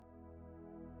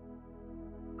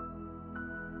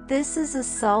This is a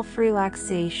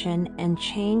self-relaxation and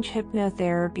change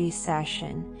hypnotherapy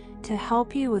session to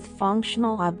help you with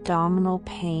functional abdominal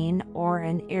pain or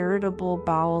an irritable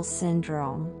bowel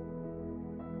syndrome.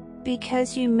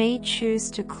 Because you may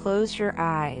choose to close your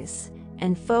eyes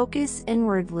and focus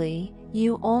inwardly,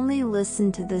 you only listen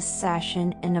to this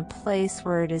session in a place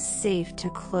where it is safe to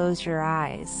close your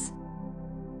eyes.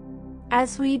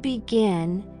 As we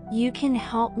begin, you can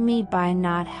help me by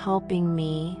not helping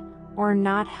me, or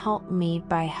not help me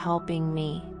by helping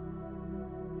me.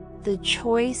 The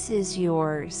choice is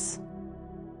yours.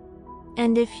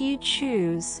 And if you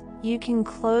choose, you can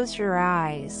close your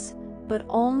eyes, but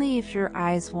only if your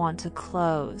eyes want to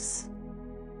close.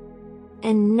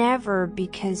 And never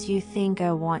because you think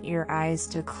I want your eyes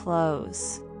to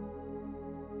close.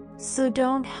 So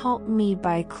don't help me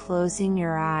by closing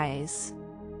your eyes.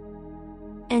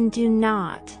 And do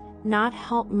not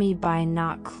help me by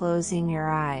not closing your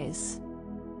eyes.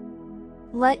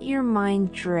 Let your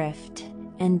mind drift,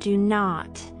 and do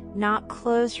not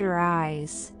close your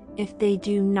eyes if they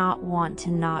do not want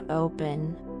to not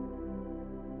open.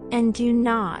 And do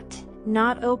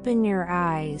not open your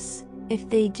eyes if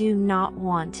they do not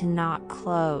want to not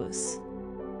close.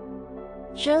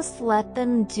 Just let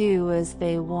them do as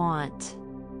they want.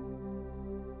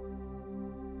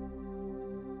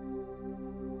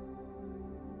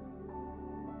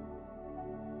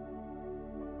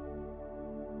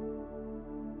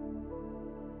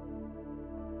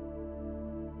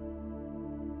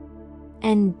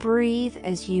 And breathe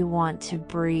as you want to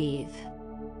breathe.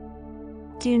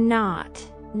 Do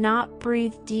not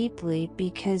breathe deeply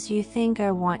because you think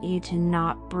I want you to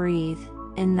not breathe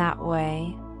in that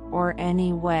way or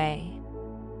any way.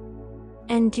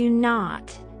 And do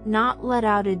not let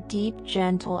out a deep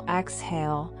gentle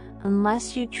exhale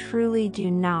unless you truly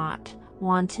do not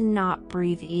want to not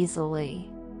breathe easily.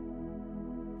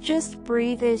 Just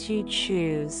breathe as you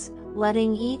choose,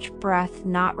 letting each breath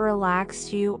not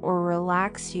relax you or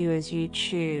relax you as you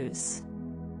choose.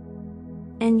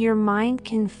 And your mind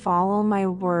can follow my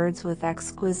words with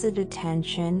exquisite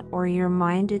attention, or your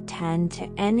mind attend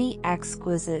to any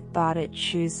exquisite thought it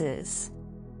chooses.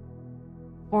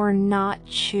 Or not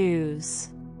choose.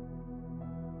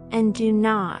 And do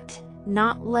not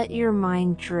let your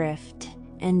mind drift,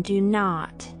 and do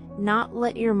not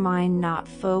let your mind not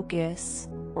focus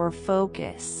or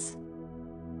focus.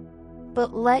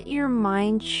 But let your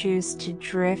mind choose to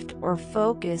drift or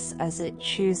focus as it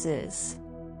chooses.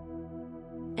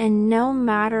 And no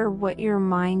matter what your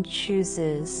mind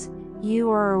chooses, you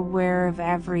are aware of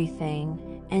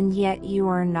everything, and yet you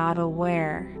are not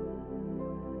aware.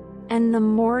 And the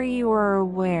more you are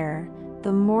aware,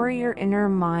 the more your inner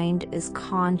mind is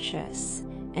conscious,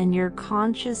 and your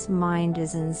conscious mind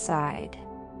is inside.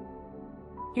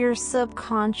 Your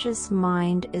subconscious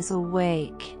mind is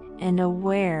awake and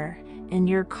aware, and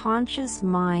your conscious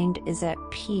mind is at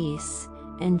peace,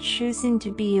 and choosing to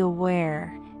be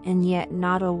aware, and yet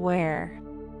not aware.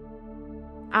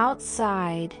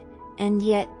 Outside, and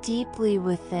yet deeply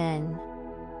within.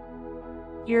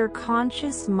 Your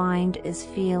conscious mind is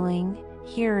feeling,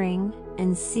 hearing,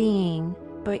 and seeing,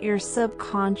 but your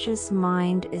subconscious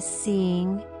mind is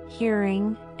seeing,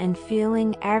 hearing, and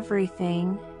feeling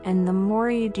everything, and the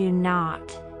more you do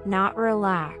not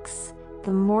relax,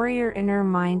 the more your inner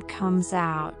mind comes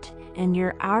out, and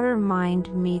your outer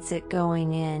mind meets it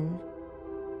going in.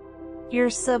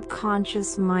 Your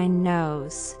subconscious mind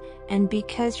knows, and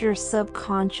because your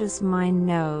subconscious mind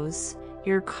knows,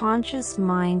 your conscious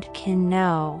mind can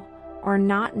know, or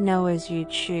not know as you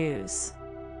choose.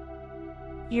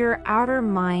 Your outer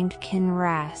mind can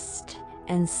rest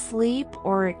and sleep,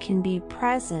 or it can be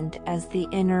present as the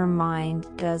inner mind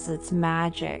does its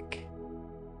magic.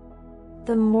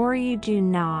 The more you do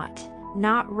not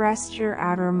rest your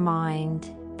outer mind,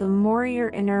 the more your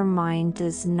inner mind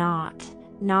does not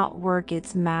work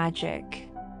its magic.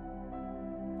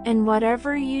 And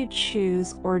whatever you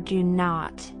choose or do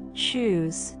not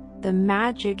choose, the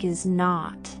magic is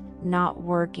not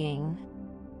working.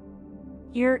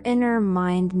 Your inner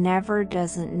mind never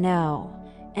doesn't know,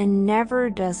 and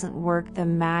never doesn't work the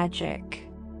magic.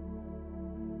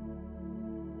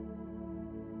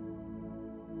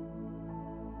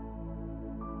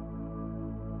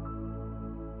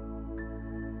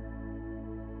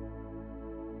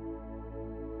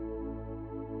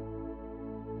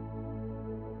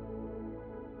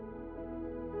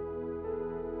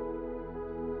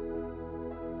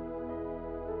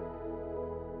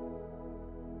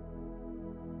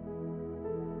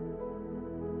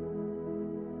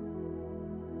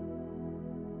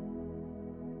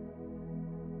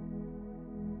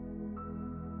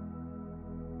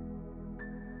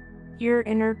 Your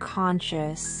inner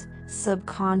conscious,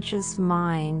 subconscious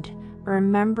mind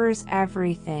remembers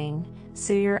everything,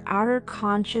 so your outer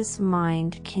conscious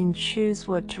mind can choose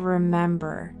what to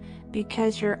remember,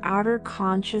 because your outer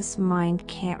conscious mind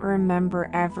can't remember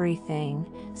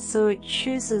everything, so it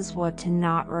chooses what to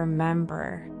not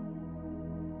remember.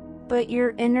 But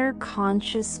your inner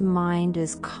conscious mind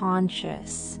is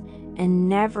conscious and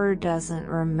never doesn't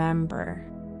remember.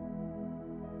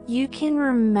 You can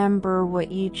remember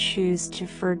what you choose to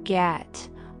forget,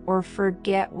 or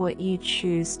forget what you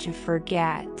choose to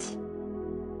forget.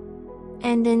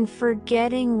 And in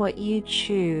forgetting what you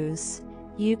choose,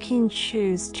 you can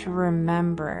choose to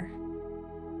remember.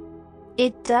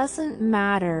 It doesn't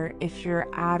matter if your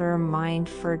outer mind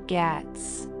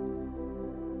forgets.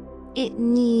 It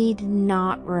need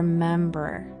not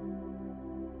remember.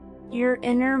 Your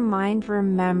inner mind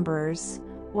remembers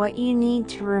what you need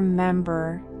to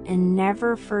remember and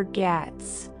never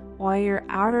forgets, while your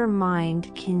outer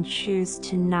mind can choose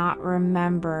to not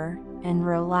remember and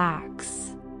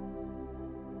relax.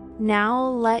 Now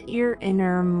let your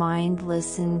inner mind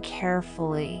listen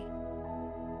carefully.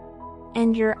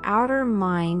 And your outer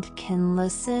mind can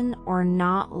listen or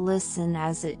not listen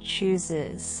as it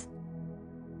chooses.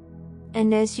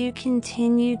 And as you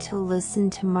continue to listen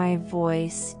to my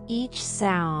voice, each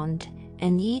sound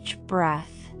and each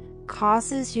breath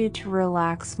causes you to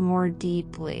relax more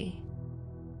deeply.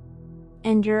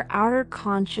 And your outer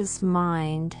conscious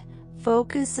mind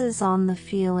focuses on the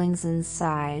feelings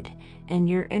inside, and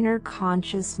your inner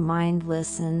conscious mind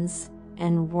listens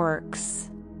and works.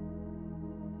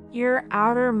 Your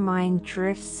outer mind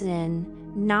drifts in,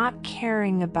 not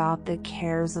caring about the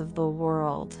cares of the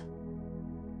world.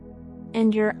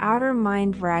 And your outer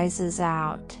mind rises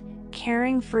out,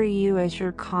 caring for you as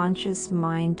your conscious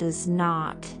mind does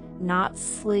not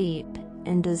sleep,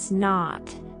 and does not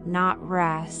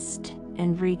rest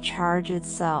and recharge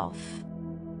itself.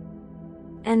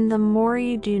 And the more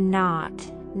you do not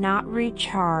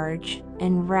recharge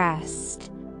and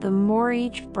rest, the more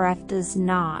each breath does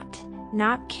not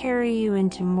carry you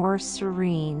into more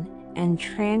serene and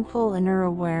tranquil inner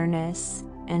awareness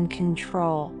and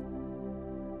control.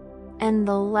 And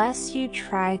the less you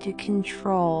try to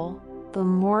control, the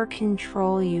more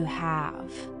control you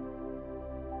have.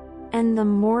 And the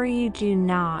more you do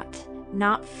not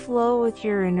flow with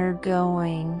your inner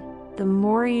going, the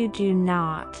more you do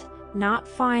not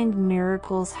find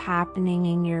miracles happening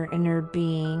in your inner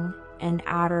being and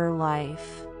outer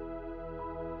life.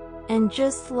 And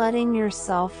just letting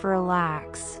yourself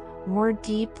relax more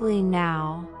deeply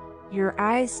now, your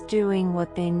eyes doing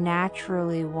what they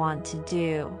naturally want to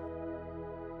do.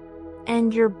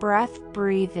 And your breath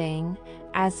breathing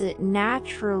as it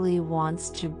naturally wants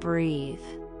to breathe.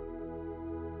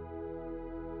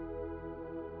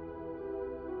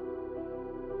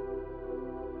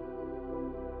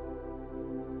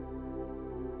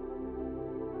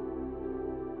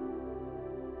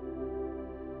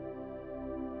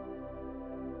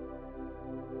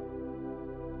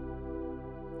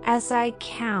 As I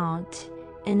count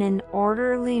in an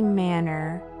orderly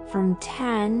manner from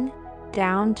 10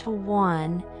 down to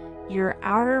 1, your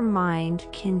outer mind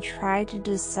can try to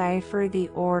decipher the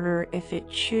order if it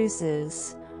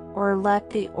chooses, or let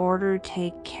the order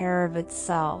take care of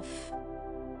itself.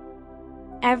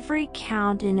 Every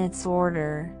count in its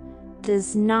order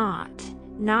does not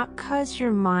cause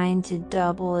your mind to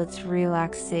double its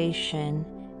relaxation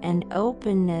and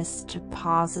openness to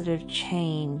positive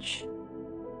change.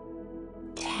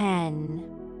 10.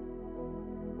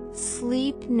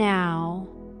 Sleep now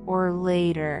or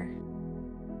later.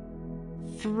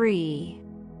 3.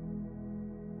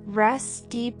 Rest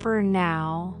deeper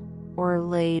now or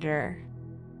later.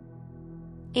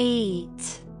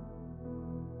 8.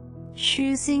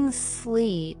 Choosing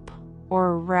sleep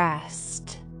or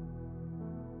rest.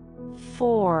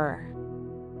 4.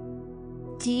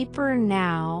 Deeper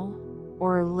now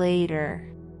or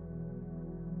later.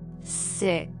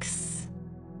 6.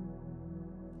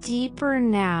 Deeper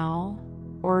now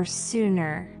or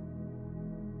sooner.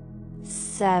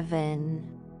 7.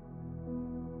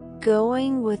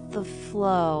 Going with the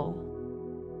flow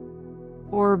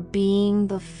or being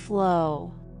the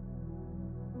flow.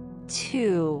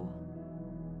 2.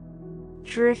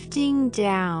 Drifting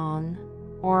down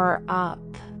or up.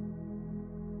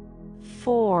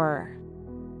 4.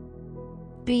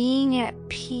 Being at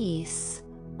peace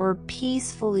or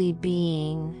peacefully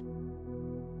being.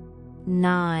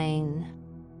 9.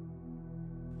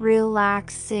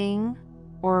 Relaxing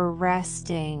or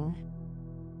resting.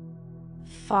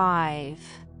 5.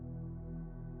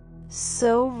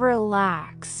 So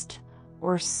relaxed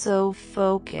or so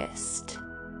focused.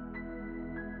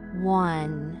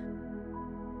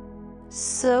 1.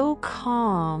 So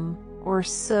calm or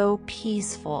so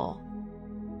peaceful.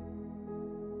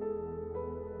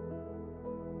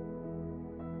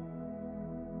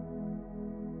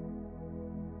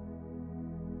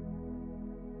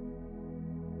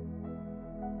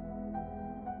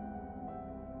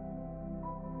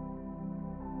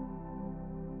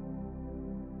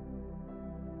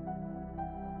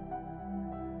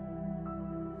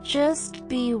 Just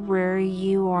be where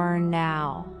you are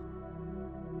now,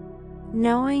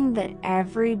 knowing that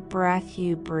every breath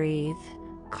you breathe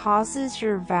causes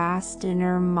your vast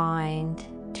inner mind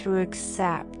to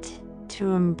accept,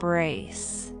 to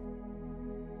embrace,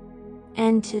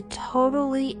 and to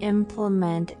totally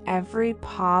implement every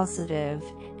positive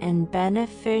and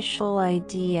beneficial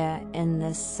idea in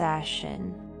this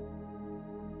session.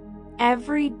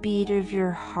 Every beat of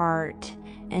your heart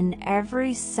and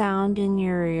every sound in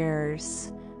your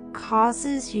ears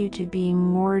causes you to be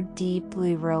more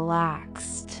deeply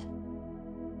relaxed.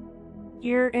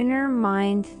 Your inner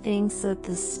mind thinks at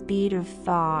the speed of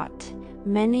thought,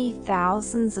 many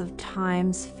thousands of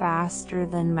times faster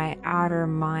than my outer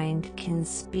mind can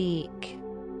speak.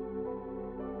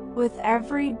 With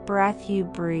every breath you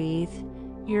breathe,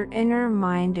 your inner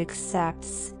mind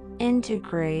accepts,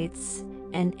 integrates,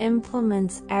 and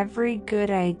implements every good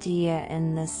idea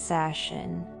in this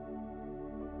session,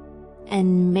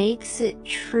 and makes it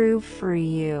true for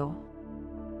you.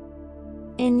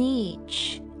 In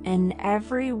each and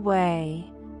every way,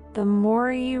 the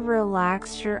more you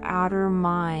relax your outer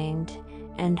mind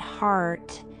and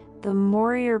heart, the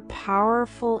more your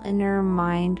powerful inner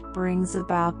mind brings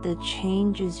about the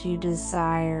changes you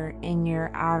desire in your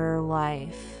outer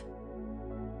life.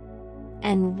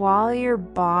 And while your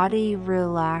body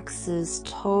relaxes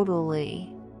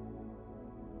totally,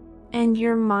 and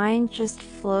your mind just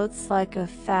floats like a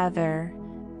feather,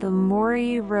 the more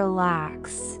you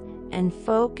relax and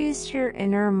focus your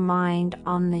inner mind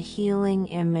on the healing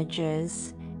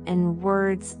images and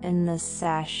words in this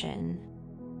session,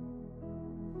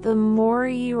 the more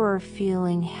you are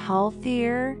feeling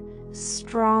healthier,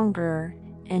 stronger,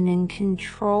 and in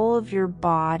control of your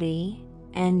body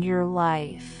and your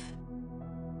life.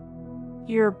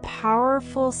 Your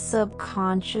powerful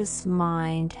subconscious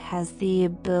mind has the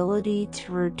ability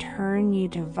to return you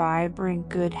to vibrant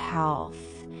good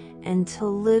health and to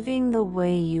living the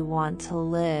way you want to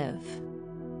live.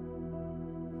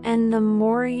 And the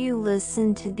more you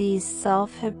listen to these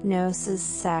self-hypnosis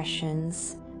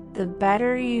sessions, the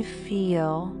better you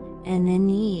feel, and in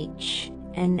each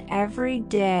and every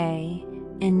day,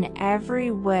 in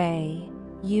every way,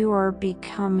 you are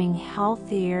becoming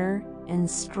healthier and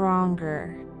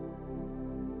stronger.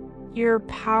 Your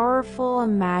powerful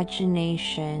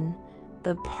imagination,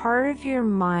 the part of your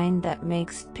mind that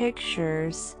makes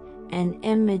pictures and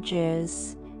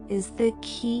images, is the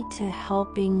key to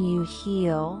helping you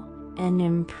heal and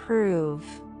improve.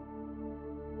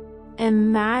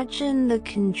 Imagine the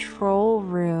control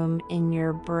room in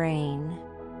your brain.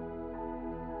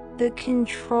 The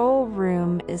control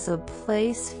room is a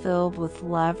place filled with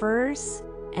levers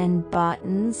and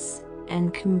buttons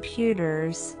and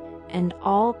computers and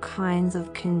all kinds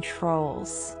of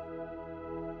controls.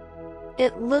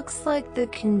 It looks like the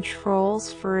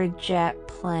controls for a jet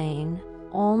plane,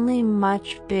 only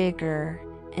much bigger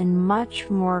and much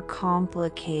more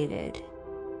complicated.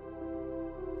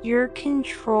 Your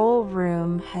control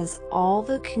room has all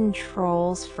the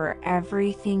controls for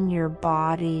everything your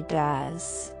body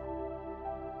does.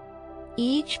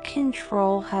 Each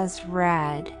control has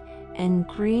red and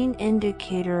green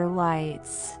indicator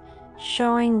lights,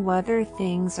 showing whether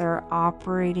things are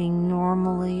operating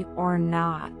normally or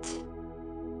not.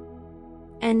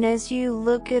 And as you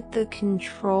look at the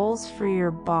controls for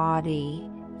your body,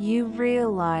 you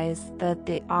realize that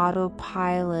the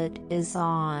autopilot is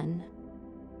on.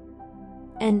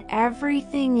 And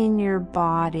everything in your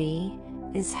body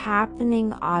is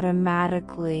happening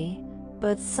automatically,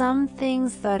 but some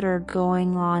things that are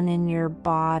going on in your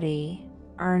body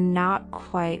are not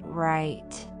quite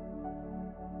right.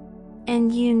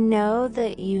 And you know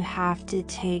that you have to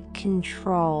take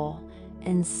control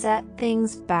and set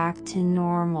things back to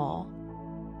normal.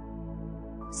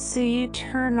 So you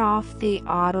turn off the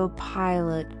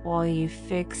autopilot while you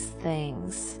fix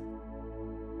things.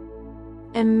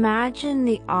 Imagine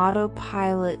the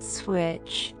autopilot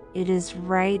switch, it is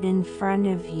right in front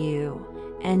of you,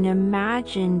 and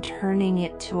imagine turning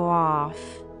it to off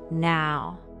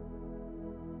now,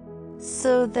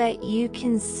 so that you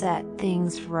can set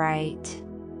things right.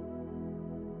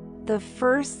 The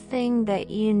first thing that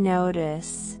you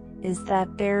notice is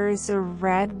that there is a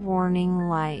red warning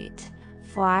light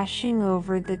flashing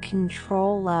over the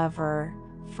control lever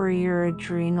for your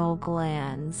adrenal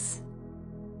glands.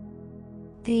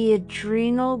 The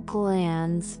adrenal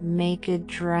glands make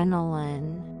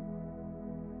adrenaline,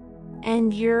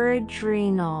 and your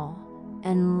adrenal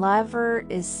and lever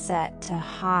is set to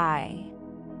high.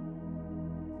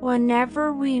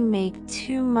 Whenever we make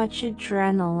too much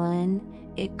adrenaline,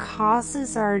 it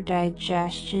causes our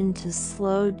digestion to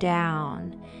slow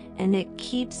down, and it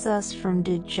keeps us from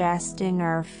digesting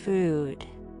our food.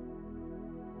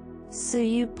 So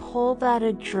you pull that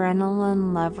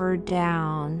adrenaline lever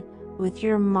down with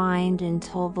your mind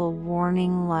until the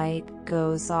warning light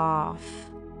goes off,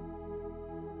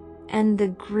 and the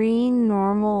green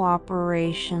normal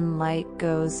operation light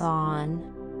goes on.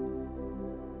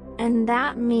 And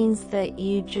that means that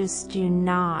you just do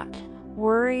not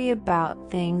worry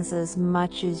about things as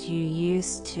much as you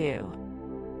used to.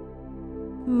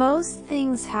 Most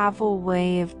things have a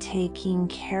way of taking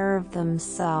care of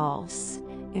themselves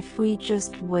if we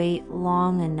just wait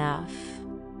long enough.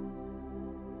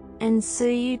 And so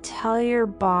you tell your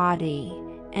body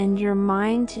and your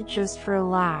mind to just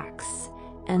relax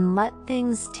and let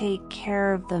things take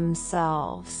care of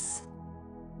themselves.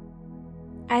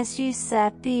 As you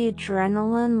set the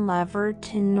adrenaline lever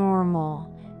to normal,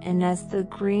 and as the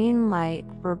green light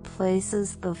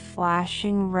replaces the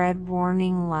flashing red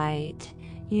warning light,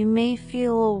 you may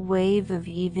feel a wave of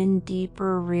even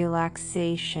deeper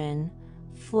relaxation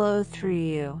flow through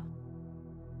you.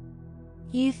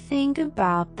 You think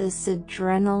about this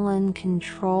adrenaline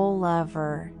control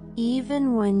lever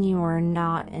even when you are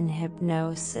not in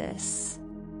hypnosis.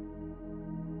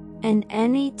 And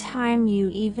anytime you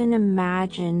even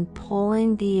imagine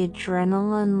pulling the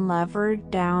adrenaline lever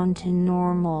down to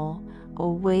normal, a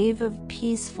wave of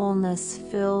peacefulness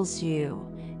fills you,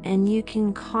 and you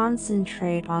can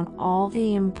concentrate on all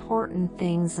the important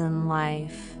things in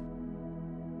life.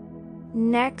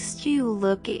 Next, you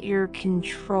look at your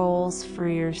controls for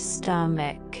your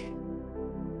stomach.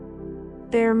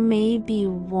 There may be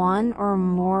one or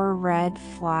more red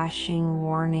flashing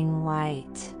warning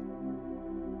light.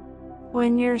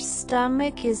 When your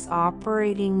stomach is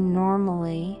operating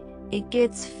normally, it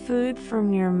gets food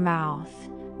from your mouth,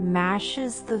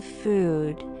 mashes the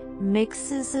food,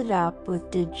 mixes it up with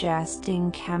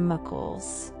digesting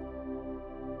chemicals,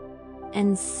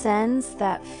 and sends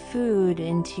that food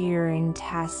into your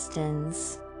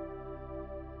intestines.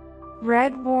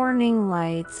 Red warning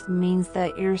lights means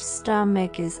that your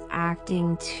stomach is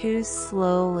acting too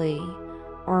slowly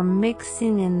or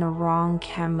mixing in the wrong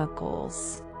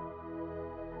chemicals.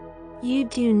 You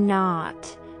do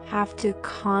not have to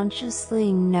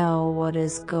consciously know what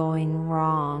is going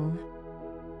wrong.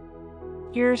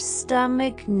 Your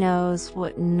stomach knows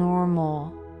what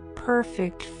normal,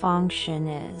 perfect function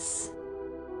is.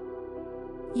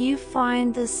 You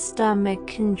find the stomach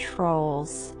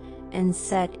controls and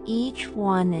set each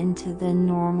one into the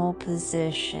normal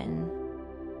position,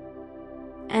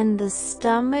 and the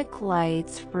stomach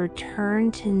lights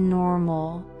return to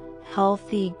normal,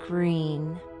 healthy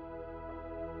green.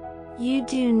 You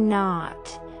do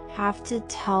not have to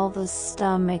tell the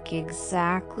stomach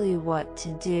exactly what to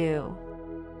do.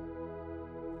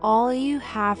 All you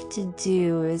have to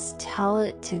do is tell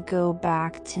it to go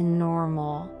back to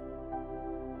normal.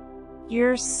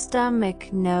 Your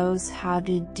stomach knows how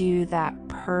to do that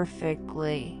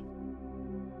perfectly.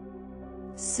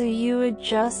 So you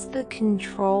adjust the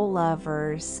control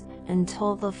levers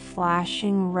until the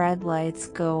flashing red lights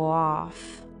go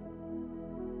off,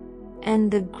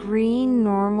 and the green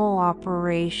normal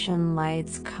operation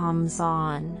lights comes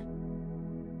on.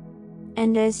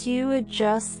 And as you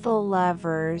adjust the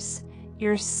levers,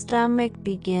 your stomach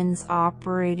begins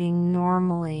operating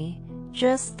normally,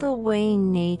 just the way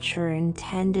nature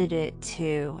intended it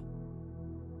to.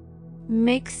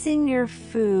 Mixing your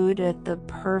food at the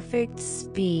perfect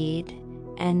speed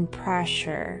and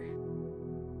pressure,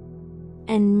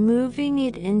 and moving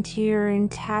it into your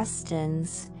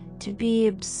intestines to be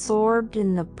absorbed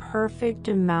in the perfect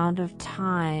amount of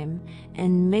time,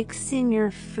 and mixing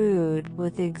your food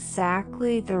with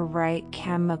exactly the right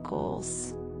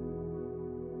chemicals.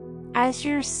 As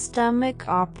your stomach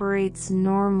operates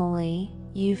normally,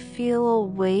 you feel a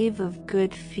wave of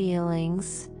good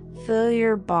feelings fill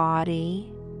your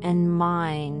body and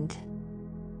mind.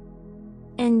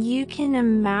 And you can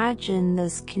imagine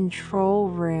this control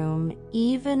room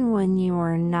even when you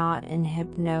are not in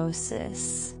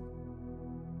hypnosis.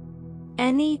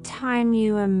 Anytime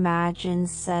you imagine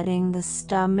setting the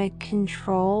stomach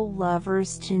control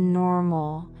levers to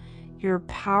normal, your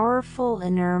powerful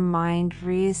inner mind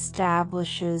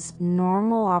reestablishes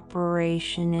normal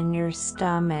operation in your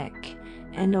stomach,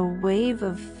 and a wave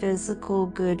of physical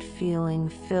good feeling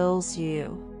fills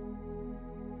you.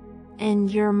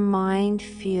 And your mind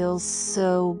feels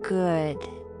so good.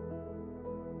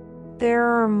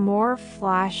 There are more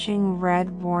flashing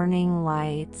red warning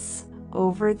lights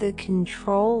over the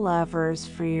control levers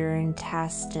for your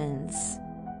intestines.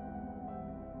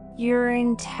 Your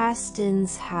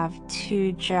intestines have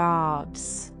two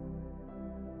jobs.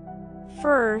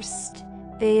 First,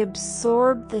 they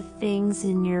absorb the things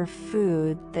in your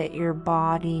food that your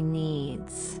body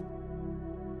needs.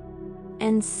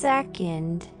 And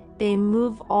second, they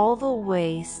move all the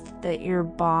waste that your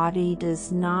body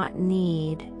does not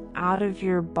need out of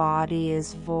your body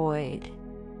as void.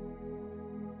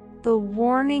 The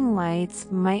warning lights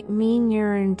might mean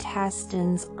your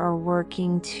intestines are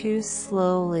working too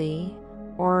slowly,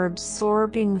 or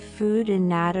absorbing food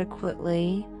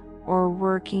inadequately, or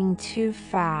working too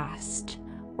fast,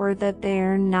 or that they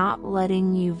are not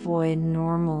letting you void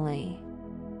normally.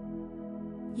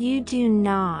 You do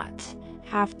not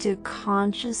have to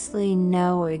consciously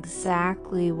know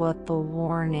exactly what the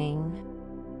warning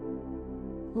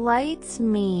lights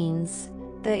means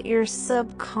that your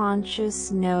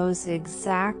subconscious knows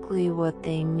exactly what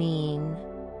they mean,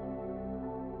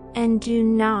 and do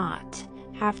not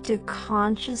have to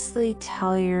consciously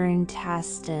tell your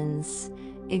intestines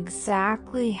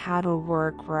exactly how to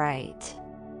work right.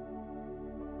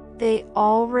 They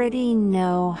already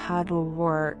know how to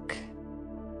work.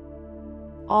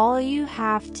 All you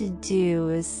have to do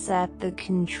is set the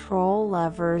control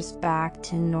levers back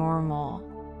to normal.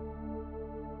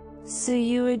 So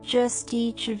you adjust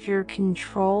each of your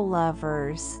control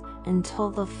levers until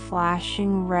the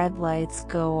flashing red lights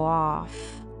go off,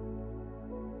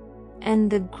 and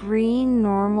the green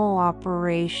normal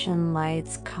operation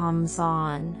lights comes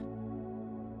on.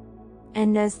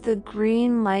 And as the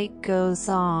green light goes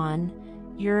on,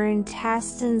 your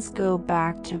intestines go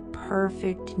back to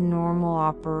perfect normal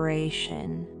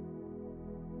operation.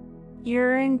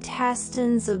 Your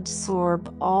intestines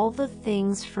absorb all the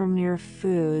things from your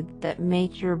food that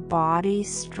make your body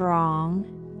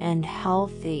strong and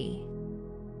healthy.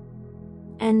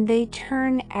 And they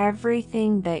turn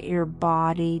everything that your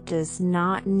body does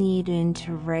not need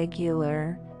into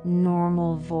regular,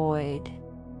 normal void.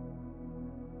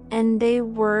 And they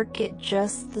work at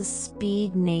just the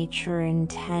speed nature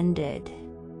intended.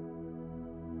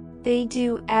 They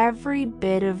do every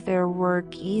bit of their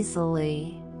work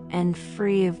easily and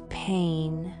free of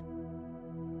pain.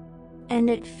 And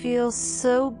it feels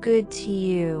so good to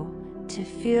you to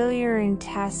feel your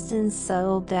intestines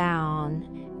settle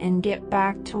down and get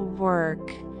back to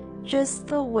work just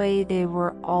the way they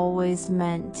were always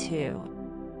meant to.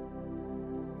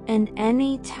 And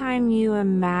anytime you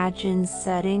imagine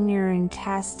setting your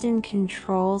intestine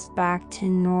controls back to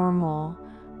normal,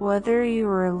 whether you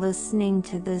are listening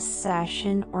to this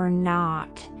session or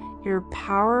not, your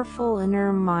powerful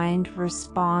inner mind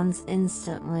responds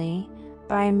instantly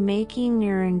by making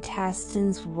your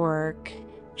intestines work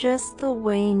just the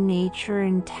way nature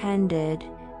intended,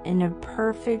 in a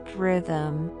perfect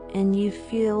rhythm, and you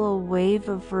feel a wave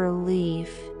of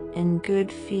relief and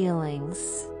good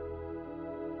feelings.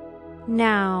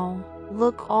 Now,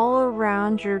 look all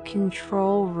around your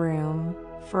control room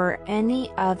for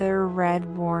any other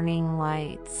red warning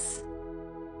lights.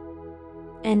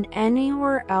 And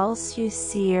anywhere else you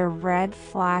see a red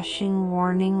flashing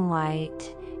warning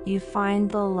light, you find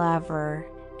the lever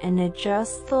and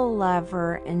adjust the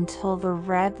lever until the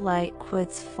red light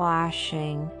quits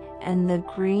flashing and the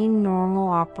green normal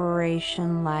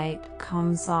operation light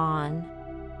comes on.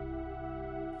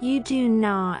 You do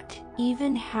not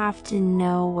even have to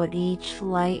know what each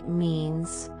light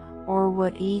means or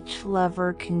what each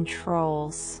lever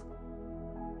controls.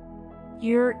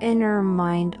 Your inner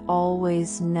mind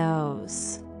always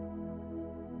knows.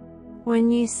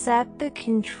 When you set the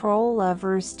control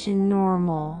levers to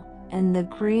normal and the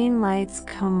green lights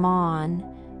come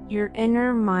on, your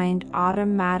inner mind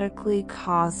automatically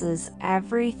causes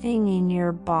everything in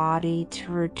your body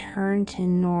to return to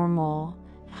normal,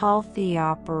 healthy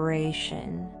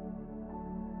operation.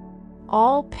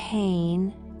 All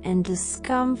pain and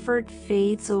discomfort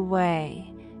fades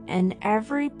away, and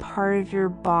every part of your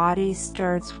body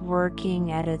starts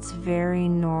working at its very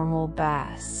normal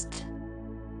best.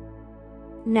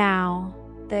 Now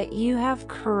that you have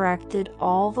corrected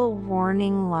all the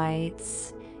warning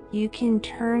lights, you can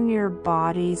turn your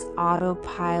body's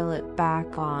autopilot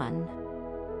back on.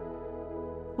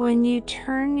 When you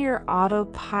turn your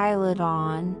autopilot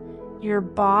on, your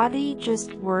body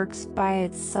just works by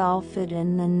itself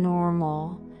in the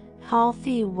normal,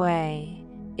 healthy way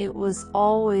it was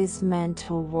always meant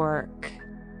to work.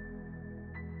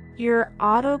 Your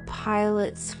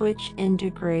autopilot switch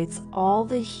integrates all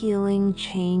the healing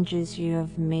changes you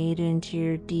have made into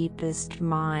your deepest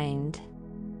mind.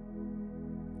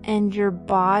 And your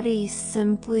body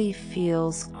simply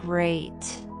feels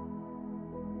great.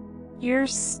 Your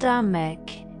stomach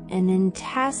and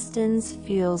intestines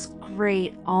feels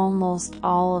great almost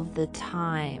all of the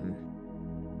time.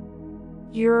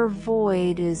 Your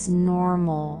void is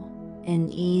normal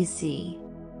and easy.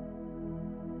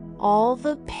 All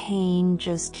the pain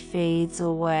just fades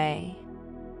away.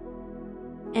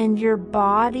 And your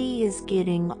body is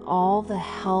getting all the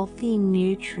healthy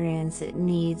nutrients it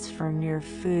needs from your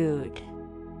food.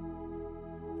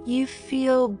 You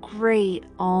feel great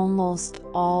almost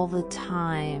all the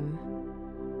time.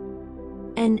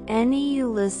 And any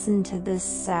you listen to this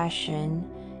session,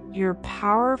 your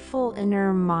powerful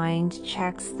inner mind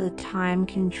checks the time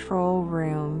control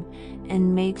room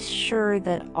and makes sure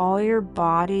that all your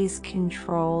body's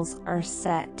controls are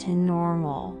set to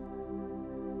normal.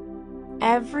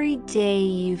 Every day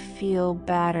you feel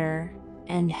better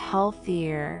and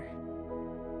healthier.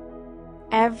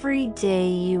 Every day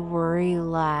you worry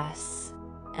less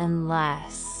and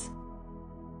less.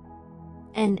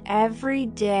 And every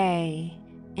day,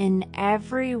 in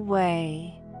every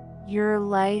way, your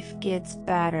life gets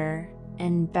better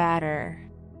and better.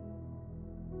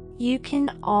 You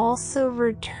can also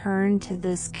return to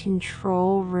this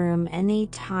control room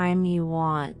anytime you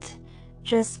want,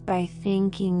 just by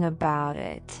thinking about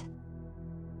it.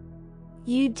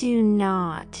 You do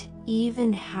not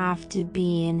even have to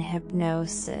be in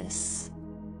hypnosis.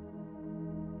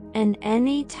 And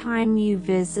anytime you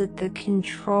visit the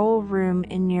control room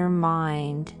in your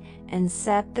mind and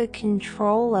set the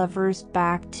control levers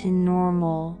back to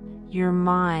normal, your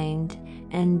mind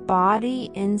and body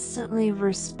instantly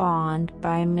respond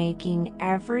by making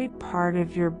every part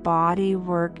of your body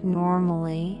work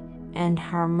normally and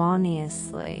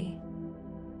harmoniously.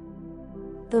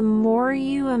 The more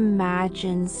you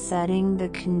imagine setting the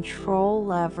control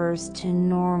levers to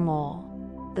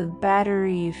normal, the better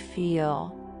you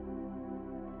feel.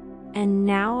 And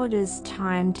now it is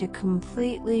time to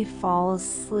completely fall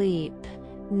asleep,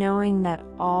 knowing that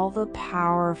all the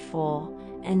powerful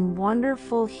and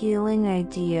wonderful healing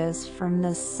ideas from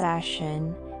this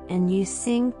session, and you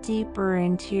sink deeper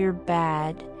into your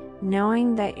bed,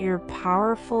 knowing that your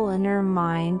powerful inner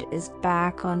mind is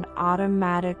back on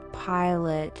automatic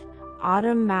pilot,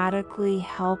 automatically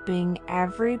helping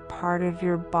every part of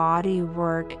your body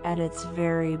work at its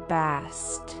very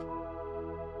best.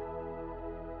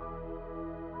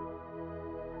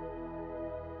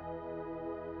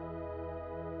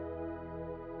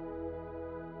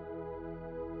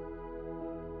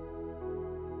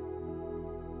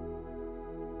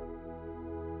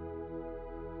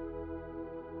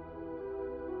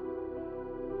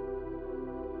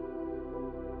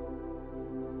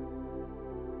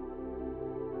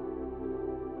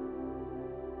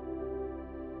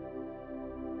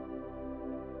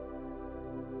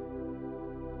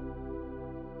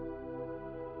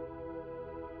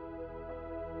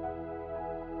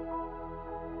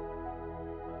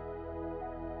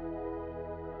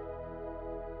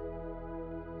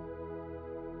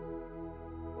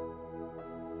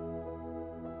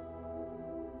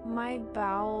 My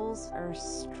bowels are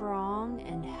strong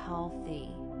and healthy.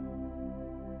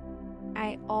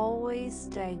 I always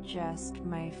digest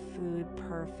my food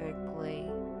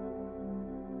perfectly.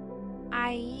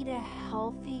 I eat a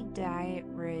healthy diet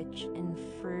rich in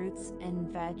fruits and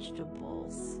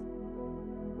vegetables.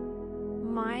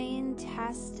 My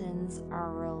intestines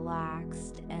are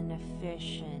relaxed and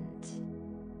efficient.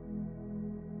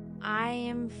 I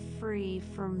am free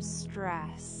from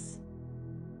stress.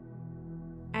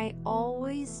 I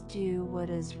always do what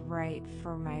is right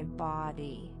for my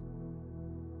body.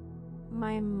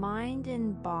 My mind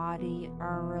and body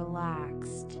are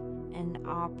relaxed and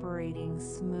operating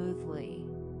smoothly.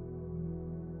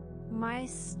 My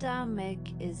stomach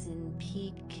is in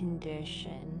peak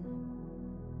condition.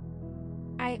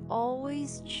 I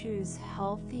always choose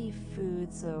healthy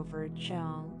foods over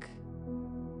junk.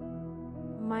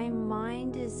 My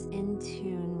mind is in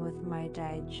tune with my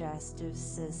digestive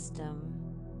system.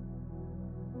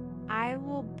 I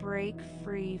will break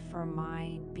free from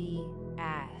my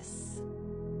BS.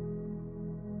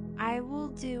 I will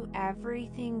do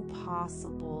everything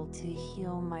possible to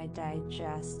heal my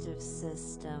digestive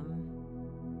system.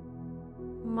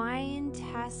 My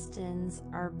intestines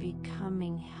are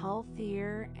becoming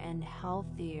healthier and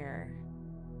healthier.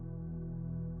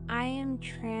 I am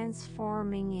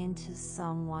transforming into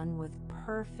someone with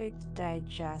perfect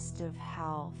digestive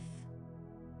health.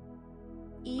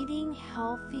 Eating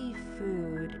healthy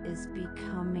food is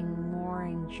becoming more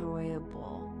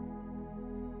enjoyable.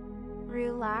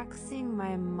 Relaxing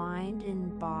my mind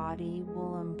and body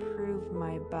will improve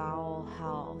my bowel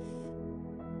health.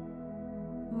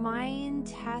 My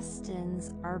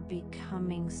intestines are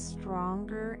becoming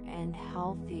stronger and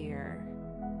healthier.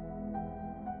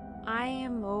 I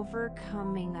am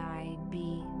overcoming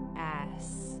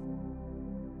IBS.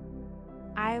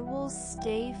 I will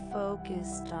stay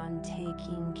focused on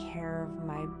taking care of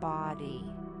my body.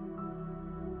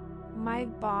 My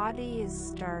body is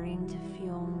starting to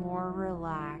feel more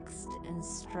relaxed and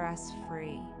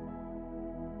stress-free.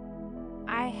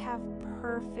 I have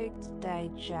perfect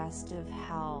digestive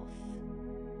health.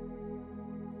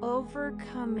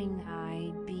 Overcoming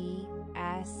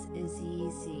IBS is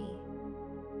easy.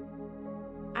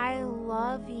 I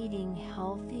love eating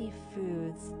healthy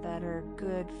foods that are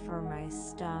good for my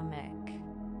stomach.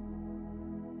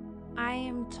 I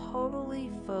am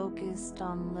totally focused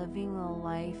on living a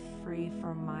life free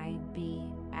from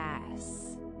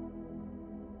IBS.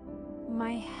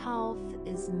 My health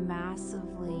is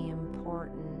massively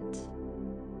important.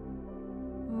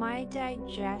 My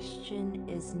digestion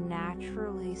is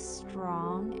naturally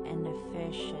strong and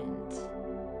efficient.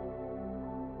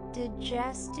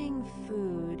 Digesting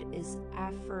food is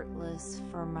effortless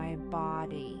for my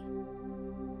body.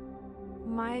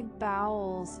 My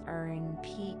bowels are in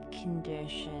peak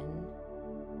condition.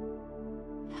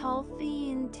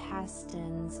 Healthy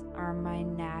intestines are my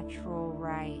natural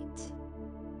right.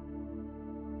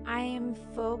 I am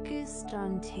focused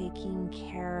on taking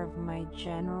care of my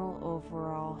general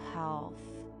overall health.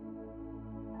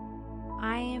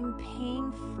 I am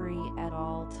pain-free at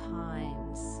all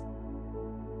times.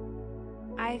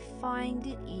 I find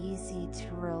it easy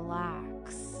to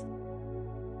relax.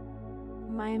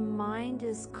 My mind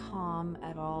is calm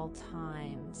at all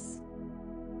times.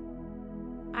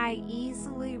 I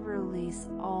easily release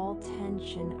all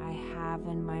tension I have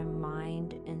in my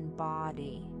mind and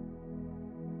body.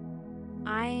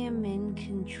 I am in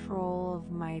control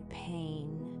of my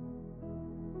pain.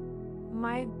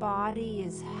 My body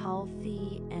is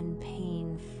healthy and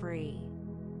pain-free.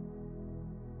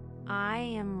 I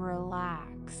am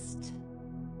relaxed.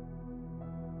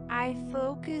 I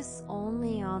focus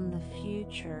only on the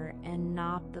future and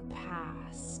not the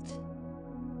past.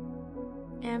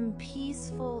 Am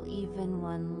peaceful even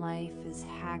when life is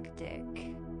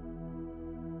hectic.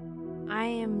 I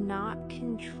am not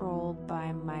controlled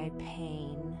by my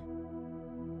pain.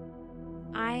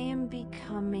 I am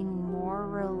becoming more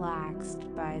relaxed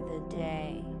by the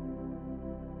day.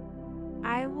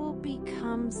 I will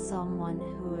become someone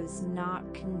who is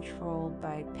not controlled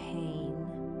by pain.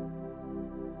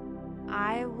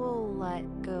 I will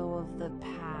let go of the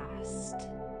past.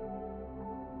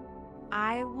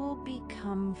 I will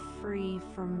become free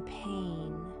from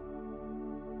pain.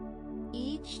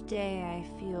 Each day I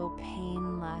feel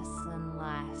pain less and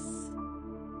less.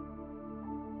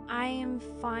 I am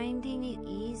finding it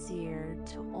easier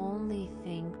to only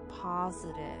think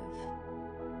positive.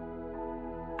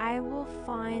 I will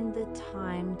find the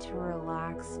time to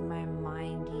relax my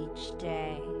mind each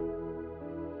day.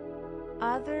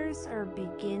 Others are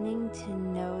beginning to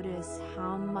notice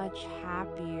how much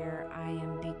happier I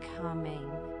am becoming.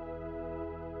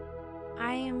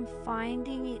 I am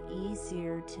finding it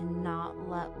easier to not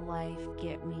let life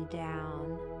get me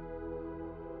down.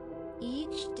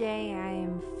 Each day I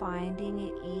am finding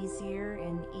it easier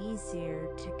and easier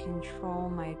to control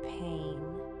my pain.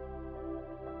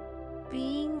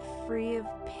 Being free of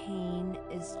pain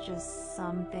is just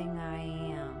something I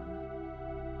am.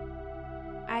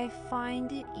 I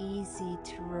find it easy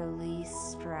to release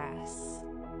stress.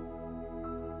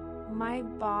 My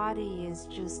body is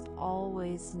just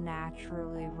always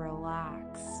naturally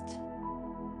relaxed.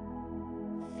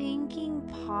 Thinking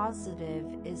positive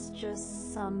is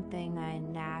just something I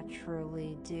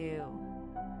naturally do.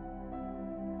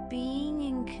 Being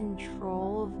in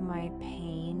control of my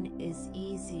pain is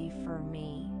easy for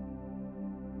me.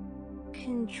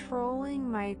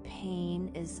 Controlling my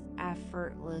pain is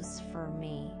effortless for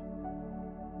me.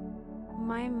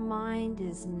 My mind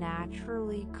is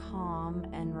naturally calm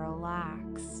and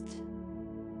relaxed.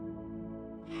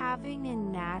 Having a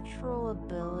natural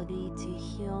ability to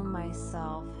heal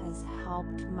myself has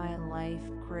helped my life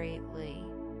greatly.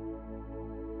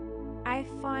 I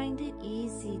find it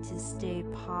easy to stay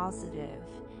positive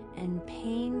and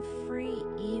pain-free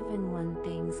even when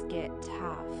things get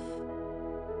tough.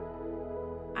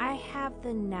 I have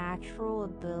the natural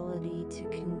ability to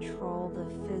control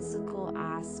the physical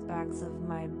aspects of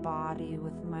my body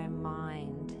with my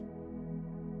mind.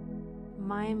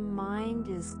 My mind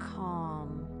is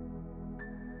calm.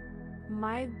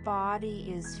 My body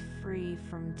is free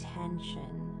from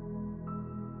tension.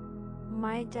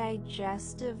 My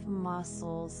digestive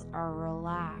muscles are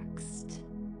relaxed.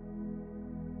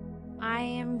 I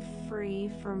am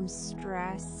free from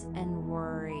stress and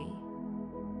worry.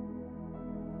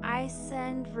 I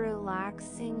send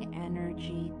relaxing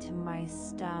energy to my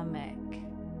stomach.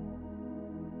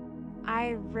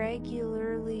 I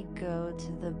regularly go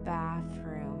to the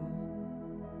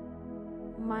bathroom.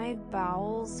 My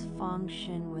bowels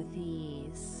function with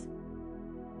ease.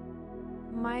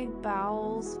 My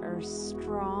bowels are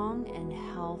strong and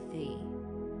healthy.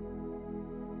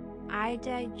 I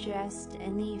digest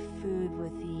any food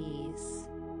with ease.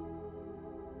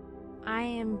 I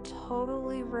am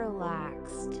totally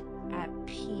relaxed, at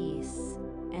peace,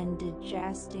 and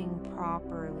digesting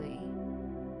properly.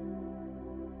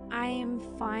 I am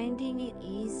finding it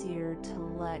easier to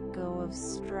let go of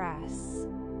stress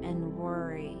and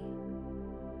worry.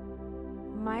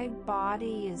 My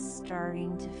body is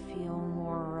starting to feel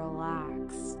more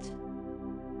relaxed.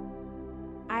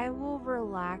 I will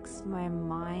relax my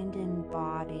mind and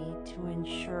body to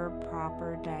ensure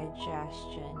proper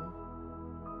digestion.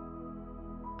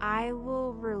 I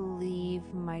will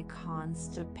relieve my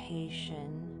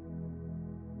constipation.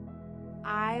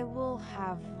 I will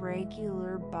have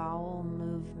regular bowel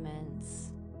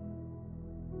movements.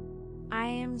 I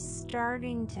am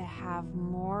starting to have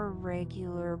more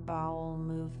regular bowel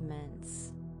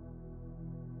movements.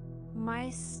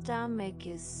 My stomach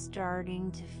is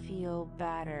starting to feel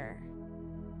better.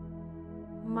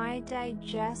 My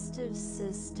digestive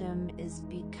system is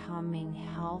becoming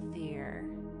healthier.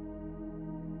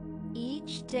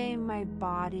 Each day my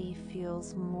body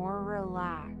feels more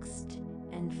relaxed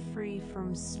and free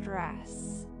from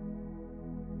stress.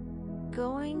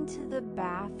 Going to the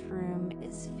bathroom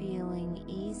is feeling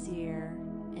easier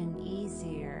and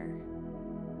easier.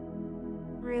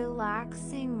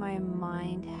 Relaxing my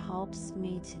mind helps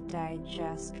me to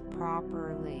digest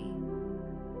properly.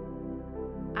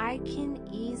 I can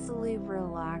easily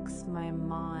relax my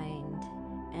mind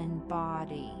and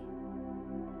body.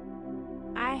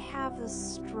 I have a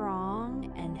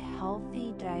strong and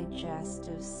healthy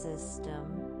digestive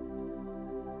system.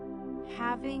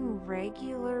 Having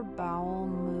regular bowel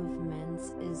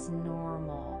movements is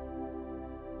normal.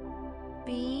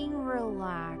 Being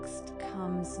relaxed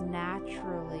comes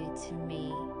naturally to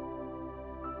me.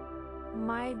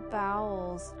 My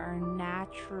bowels are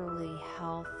naturally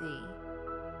healthy.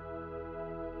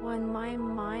 When my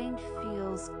mind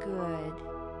feels good,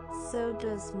 so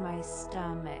does my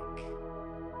stomach.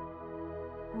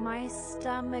 My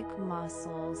stomach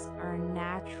muscles are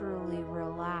naturally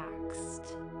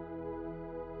relaxed.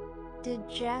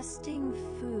 Digesting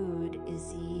food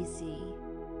is easy.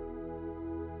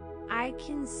 I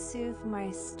can soothe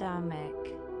my stomach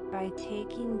by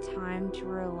taking time to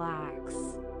relax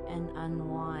and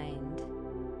unwind.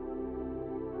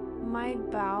 My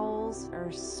bowels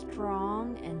are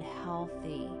strong and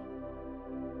healthy.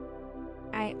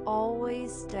 I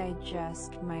always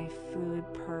digest my food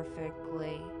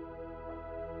perfectly.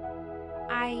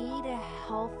 I eat a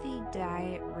healthy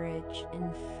diet rich in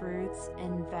fruits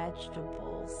and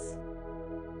vegetables.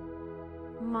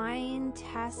 My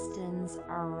intestines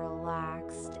are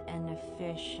relaxed and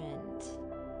efficient.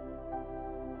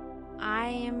 I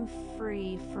am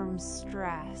free from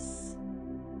stress.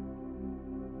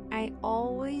 I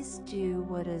always do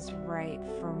what is right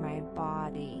for my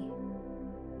body.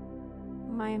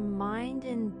 My mind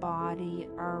and body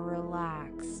are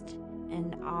relaxed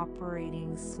and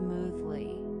operating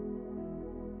smoothly.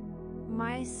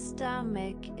 My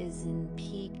stomach is in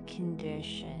peak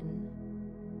condition.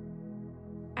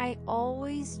 I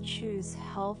always choose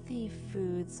healthy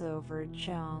foods over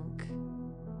junk.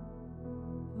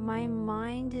 My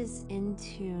mind is in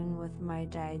tune with my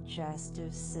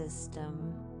digestive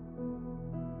system.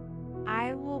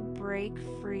 I will break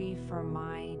free from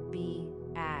my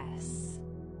BS.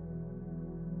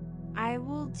 I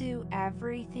will do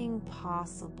everything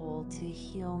possible to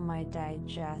heal my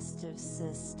digestive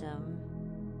system.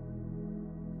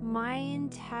 My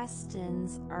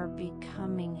intestines are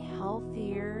becoming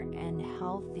healthier and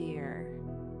healthier.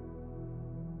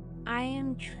 I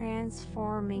am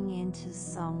transforming into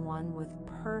someone with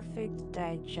perfect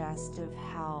digestive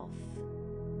health.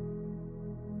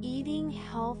 Eating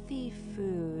healthy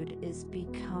food is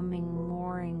becoming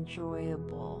more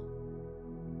enjoyable.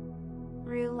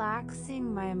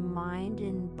 Relaxing my mind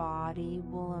and body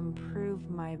will improve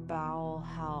my bowel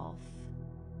health.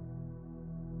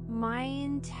 My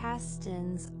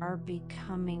intestines are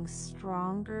becoming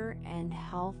stronger and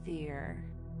healthier.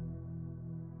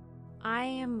 I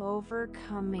am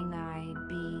overcoming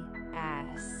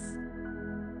IBS.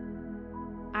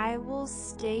 I will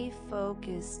stay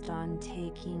focused on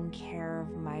taking care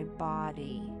of my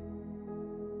body.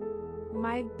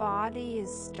 My body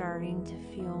is starting to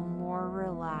feel more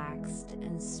relaxed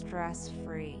and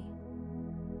stress-free.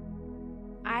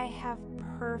 I have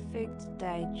perfect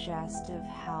digestive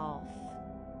health.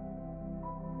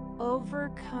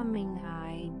 Overcoming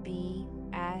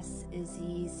IBS is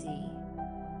easy.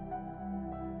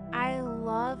 I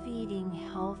love eating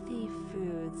healthy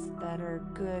foods that are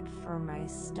good for my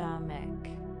stomach.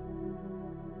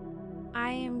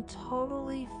 I am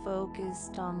totally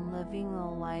focused on living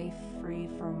a life free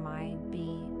from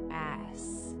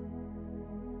IBS.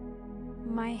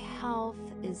 My health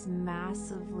is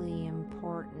massively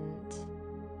important.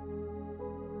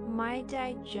 My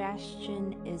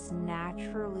digestion is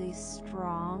naturally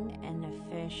strong and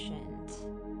efficient.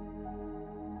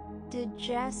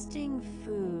 Digesting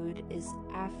food is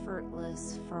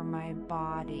effortless for my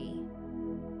body.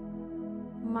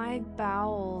 My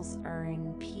bowels are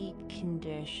in peak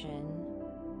condition.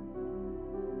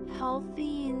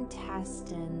 Healthy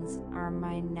intestines are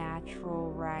my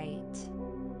natural right.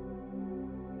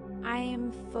 I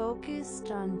am focused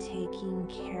on taking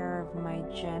care of my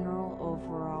general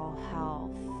overall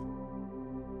health.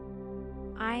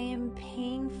 I am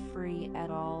pain-free at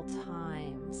all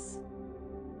times.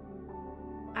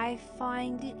 I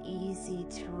find it easy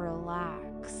to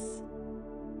relax.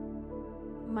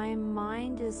 My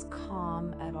mind is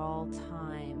calm at all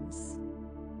times.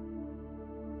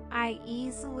 I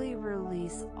easily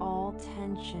release all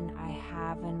tension I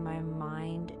have in my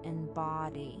mind and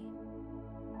body.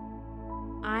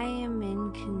 I am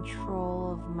in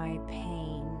control of my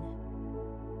pain.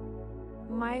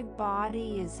 My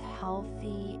body is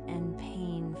healthy and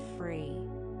pain-free.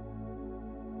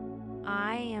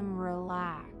 I am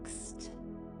relaxed.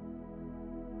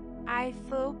 I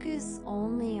focus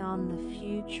only on the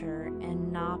future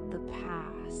and not the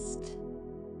past.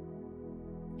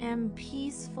 Am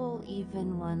peaceful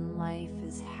even when life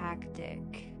is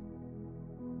hectic.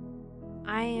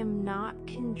 I am not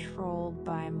controlled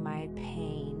by my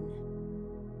pain.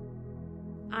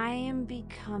 I am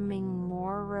becoming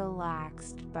more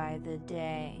relaxed by the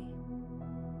day.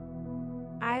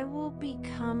 I will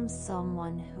become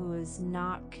someone who is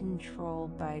not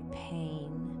controlled by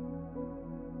pain.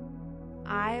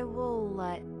 I will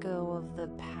let go of the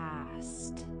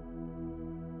past.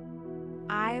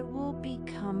 I will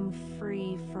become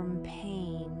free from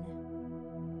pain.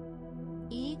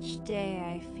 Each day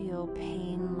I feel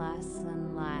pain less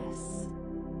and less.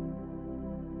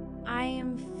 I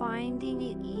am finding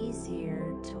it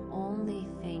easier to only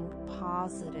think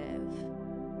positive.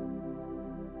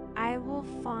 I will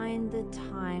find the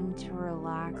time to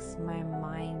relax my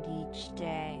mind each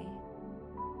day.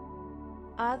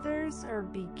 Others are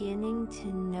beginning to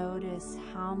notice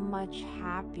how much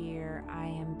happier I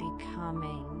am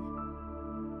becoming.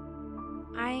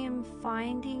 I am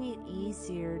finding it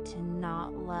easier to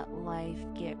not let life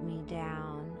get me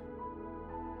down.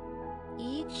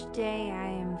 Each day I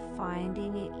am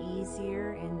finding it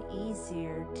easier and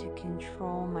easier to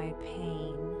control my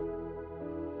pain.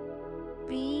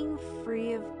 Being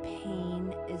free of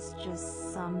pain is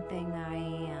just something I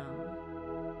am.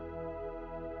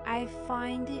 I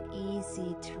find it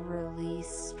easy to release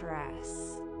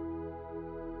stress.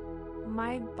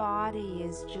 My body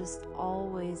is just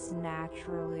always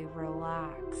naturally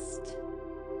relaxed.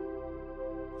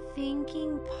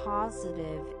 Thinking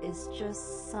positive is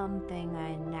just something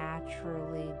I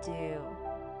naturally do.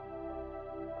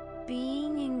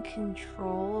 Being in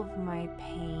control of my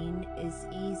pain is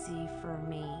easy for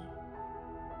me.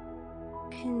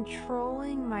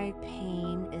 Controlling my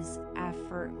pain is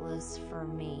effortless for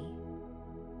me.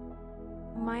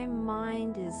 My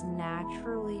mind is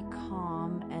naturally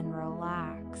calm and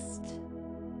relaxed.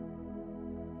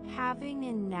 Having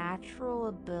a natural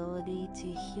ability to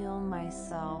heal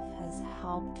myself has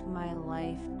helped my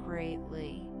life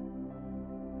greatly.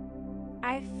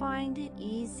 I find it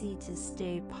easy to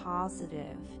stay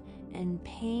positive and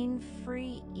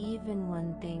pain-free even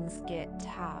when things get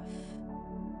tough.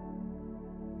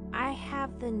 I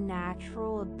have the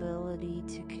natural ability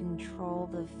to control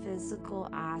the physical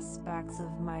aspects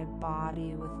of my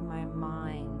body with my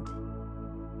mind.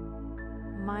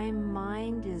 My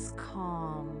mind is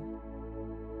calm.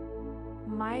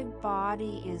 My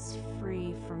body is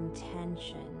free from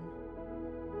tension.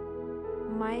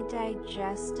 My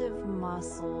digestive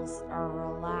muscles are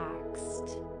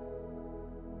relaxed.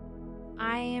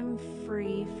 I am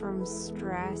free from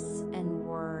stress and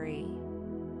worry.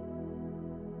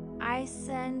 I I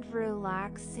send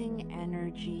relaxing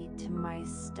energy to my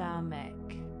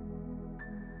stomach.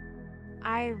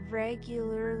 I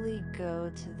regularly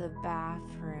go to the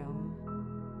bathroom.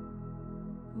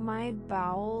 My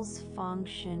bowels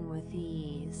function with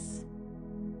ease.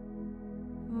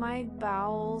 My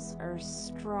bowels are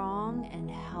strong and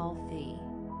healthy.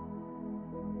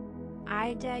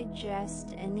 I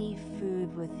digest any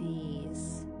food with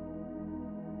ease.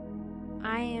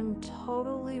 I am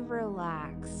totally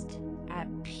relaxed, at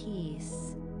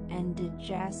peace, and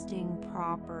digesting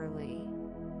properly.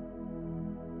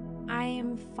 I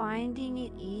am finding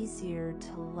it easier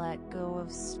to let go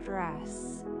of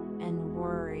stress and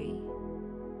worry.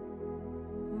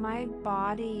 My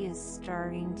body is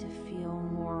starting to feel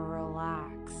more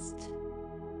relaxed.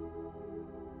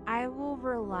 I will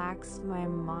relax my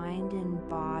mind and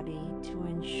body to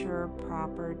ensure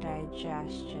proper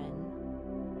digestion.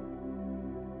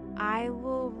 I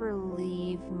will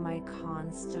relieve my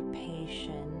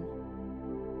constipation.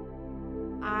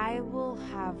 I will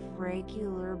have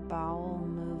regular bowel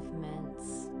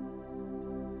movements.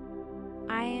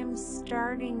 I am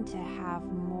starting to have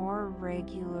more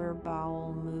regular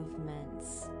bowel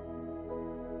movements.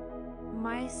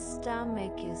 My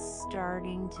stomach is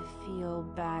starting to feel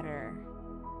better.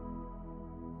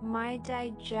 My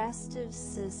digestive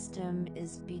system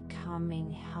is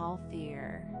becoming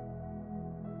healthier.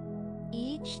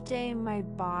 Each day my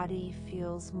body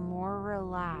feels more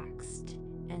relaxed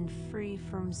and free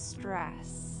from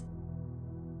stress.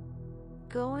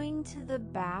 Going to the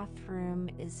bathroom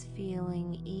is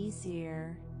feeling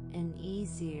easier and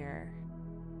easier.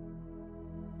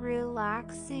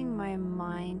 Relaxing my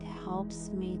mind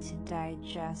helps me to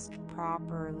digest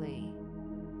properly.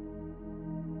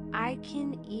 I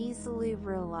can easily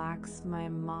relax my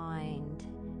mind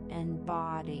and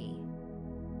body.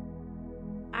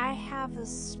 I have a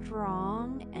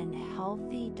strong and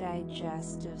healthy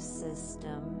digestive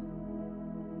system.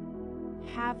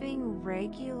 Having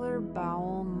regular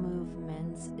bowel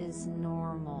movements is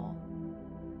normal.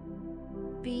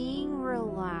 Being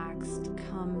relaxed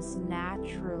comes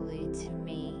naturally to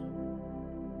me.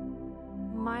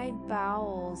 My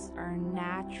bowels are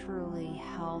naturally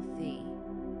healthy.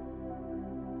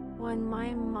 When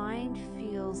my mind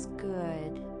feels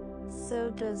good, so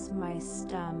does my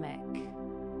stomach.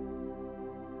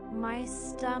 My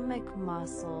stomach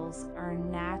muscles are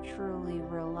naturally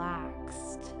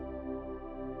relaxed.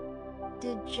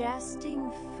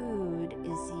 Digesting food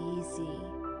is easy.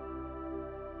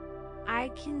 I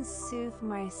can soothe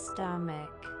my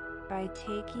stomach by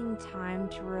taking time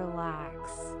to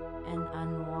relax and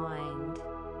unwind.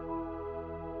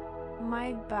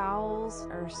 My bowels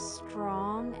are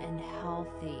strong and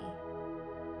healthy.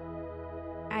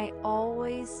 I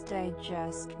always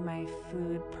digest my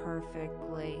food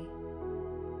perfectly.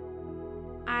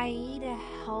 I eat a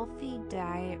healthy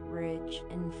diet rich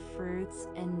in fruits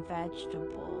and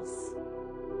vegetables.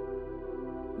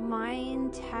 My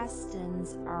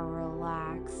intestines are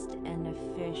relaxed and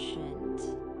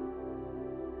efficient.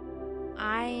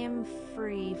 I am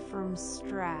free from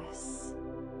stress.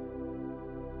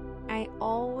 I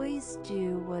always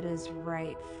do what is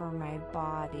right for my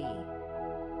body.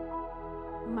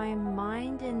 My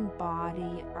mind and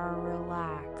body are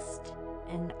relaxed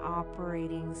and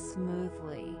operating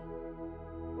smoothly.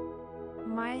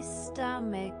 My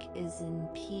stomach is in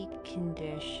peak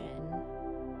condition.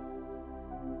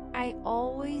 I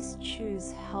always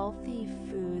choose healthy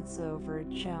foods over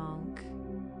junk.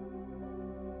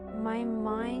 My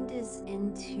mind is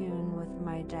in tune with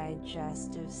my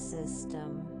digestive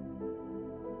system.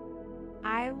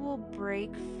 I will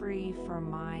break free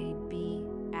from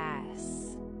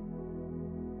IBS.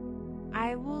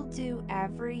 I will do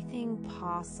everything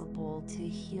possible to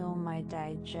heal my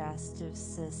digestive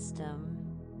system.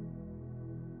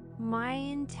 My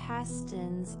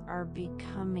intestines are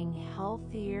becoming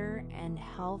healthier and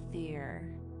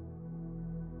healthier.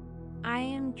 I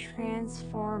am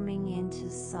transforming into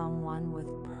someone with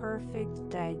perfect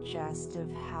digestive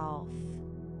health.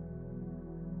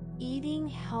 Eating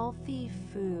healthy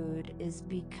food is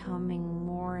becoming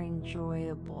more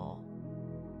enjoyable.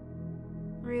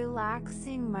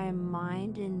 Relaxing my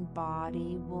mind and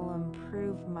body will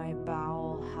improve my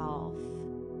bowel health.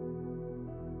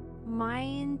 My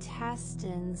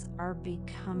intestines are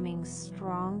becoming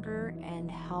stronger and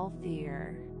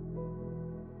healthier.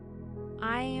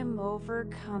 I am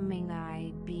overcoming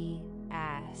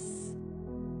IBS.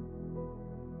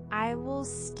 I will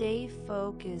stay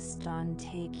focused on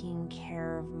taking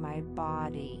care of my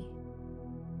body.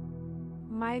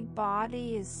 My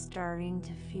body is starting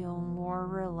to feel more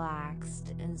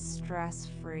relaxed and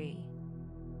stress-free.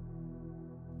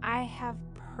 I have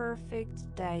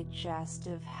perfect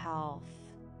digestive health.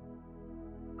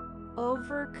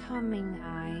 Overcoming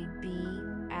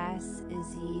IBS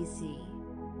is easy.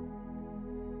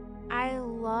 I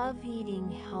love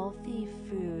eating healthy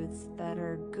foods that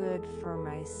are good for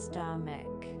my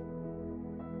stomach.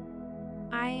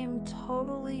 I am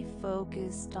totally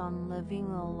focused on living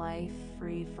a life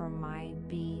free from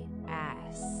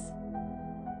IBS.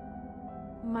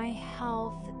 My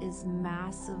health is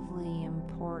massively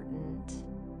important.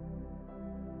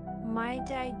 My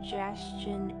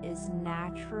digestion is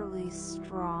naturally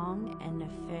strong and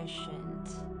efficient.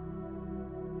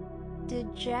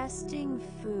 Digesting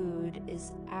food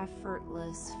is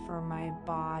effortless for my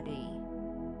body.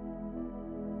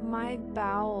 My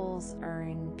bowels are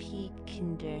in peak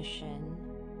condition.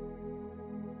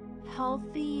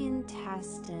 Healthy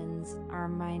intestines are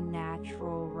my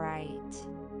natural right.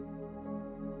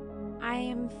 I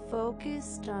am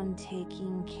focused on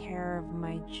taking care of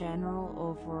my general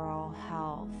overall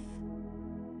health.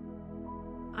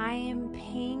 I am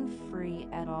pain-free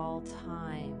at all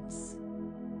times.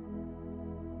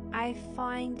 I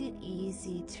find it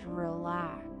easy to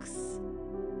relax.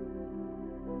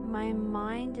 My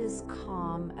mind is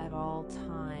calm at all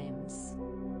times.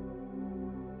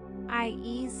 I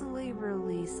easily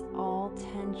release all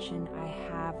tension I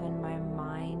have in my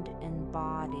mind and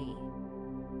body.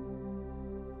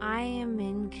 I am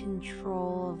in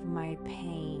control of my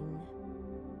pain.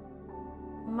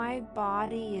 My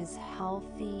body is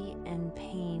healthy and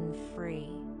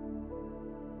pain-free.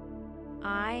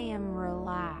 I am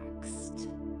relaxed.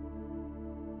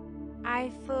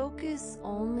 I focus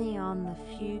only on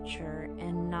the future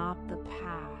and not the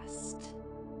past.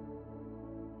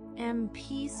 Am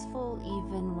peaceful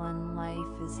even when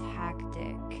life is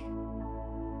hectic.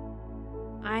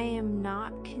 I am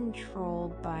not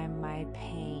controlled by my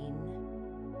pain.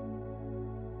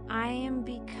 I am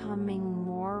becoming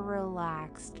more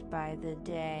relaxed by the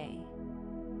day.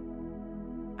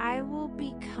 I will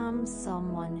become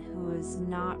someone who is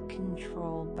not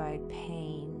controlled by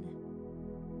pain.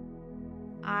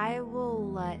 I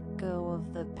will let go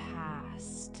of the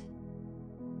past.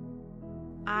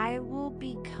 I will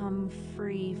become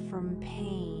free from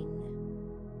pain.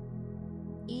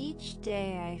 Each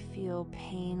day I feel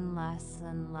pain less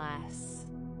and less.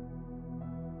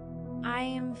 I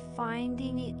am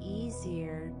finding it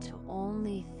easier to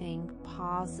only think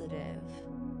positive.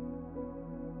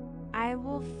 I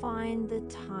will find the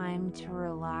time to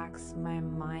relax my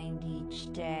mind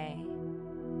each day.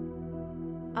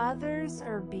 Others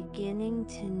are beginning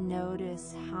to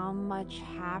notice how much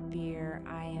happier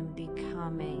I am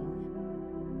becoming.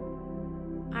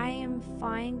 I am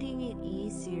finding it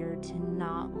easier to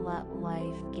not let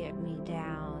life get me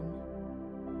down.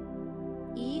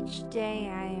 Each day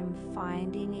I am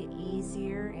finding it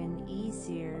easier and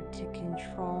easier to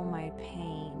control my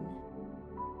pain.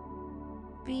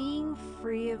 Being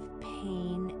free of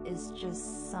pain is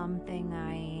just something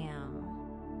I am.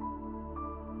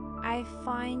 I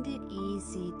find it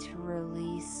easy to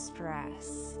release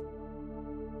stress.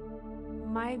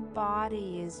 My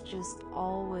body is just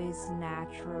always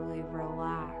naturally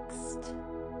relaxed.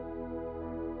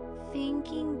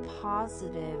 Thinking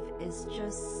positive is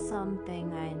just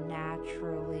something I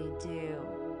naturally do.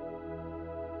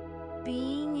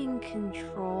 Being in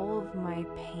control of my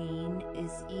pain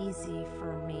is easy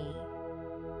for me.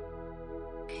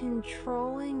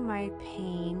 Controlling my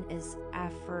pain is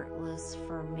effortless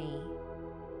for me.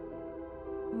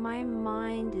 My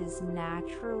mind is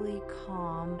naturally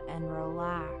calm and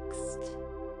relaxed.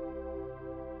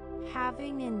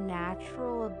 Having a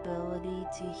natural ability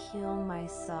to heal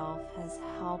myself has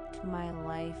helped my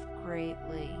life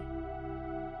greatly.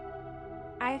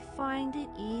 I find it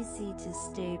easy to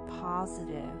stay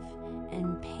positive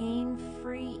and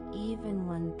pain-free even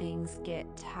when things get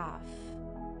tough.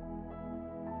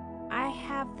 I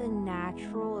have the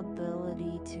natural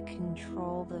ability to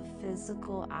control the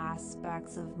physical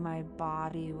aspects of my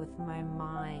body with my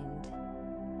mind.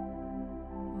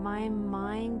 My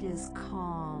mind is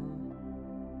calm.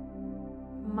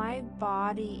 My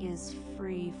body is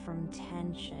free from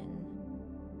tension.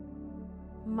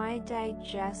 My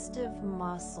digestive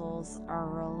muscles are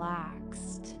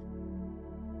relaxed.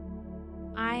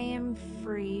 I am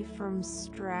free from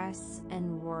stress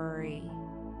and worry.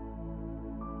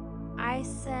 I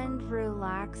send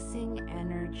relaxing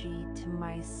energy to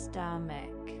my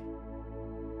stomach.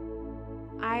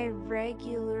 I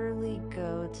regularly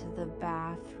go to the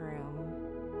bathroom.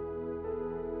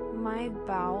 My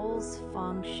bowels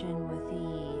function with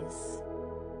ease.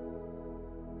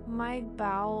 My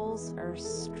bowels are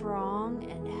strong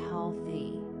and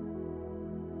healthy.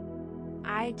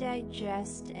 I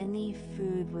digest any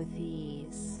food with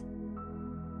ease.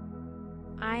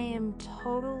 I am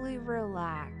totally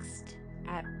relaxed,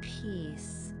 at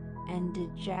peace, and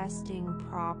digesting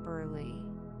properly.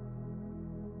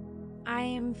 I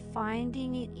am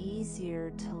finding it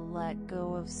easier to let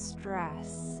go of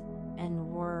stress and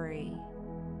worry.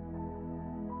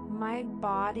 My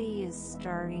body is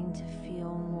starting to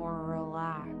feel more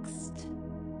relaxed.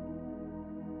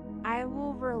 I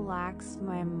will relax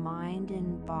my mind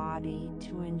and body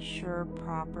to ensure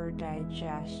proper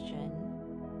digestion.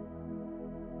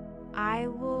 I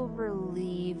will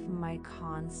relieve my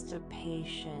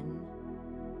constipation.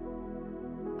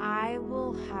 I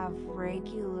will have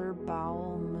regular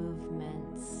bowel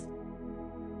movements.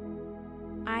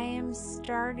 I am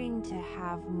starting to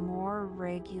have more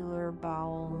regular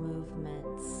bowel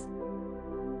movements.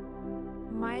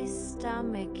 My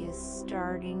stomach is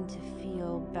starting to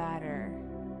feel better.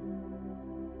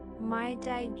 My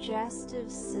digestive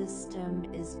system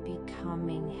is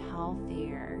becoming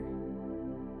healthier.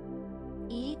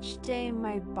 Each day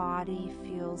my body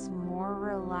feels more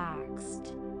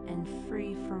relaxed and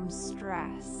free from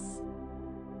stress.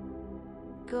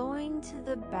 Going to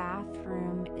the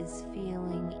bathroom is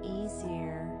feeling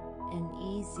easier and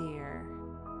easier.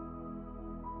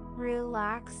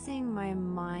 Relaxing my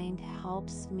mind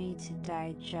helps me to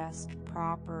digest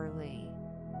properly.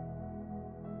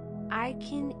 I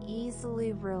can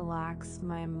easily relax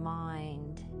my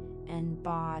mind and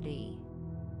body.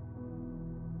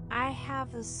 I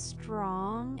have a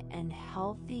strong and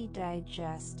healthy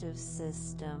digestive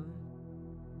system.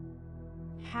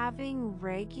 Having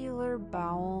regular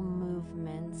bowel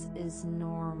movements is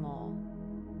normal.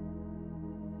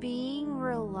 Being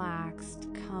relaxed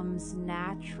comes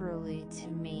naturally to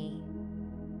me.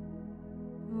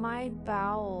 My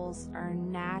bowels are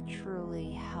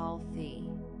naturally healthy.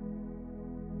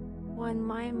 When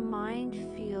my mind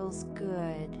feels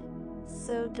good,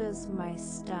 so does my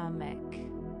stomach.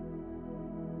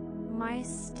 My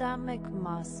stomach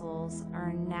muscles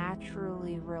are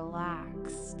naturally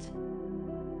relaxed.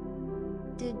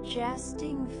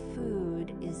 Digesting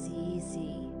food is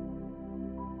easy.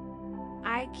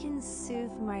 I can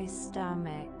soothe my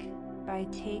stomach by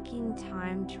taking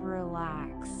time to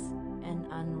relax and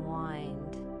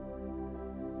unwind.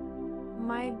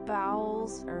 My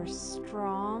bowels are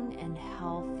strong and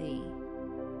healthy.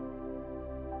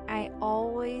 I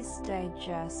always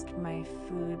digest my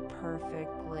food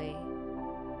perfectly.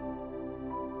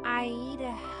 I eat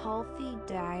a healthy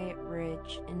diet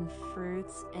rich in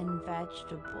fruits and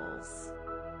vegetables.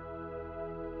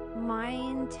 My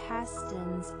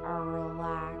intestines are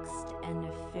relaxed and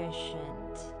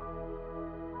efficient.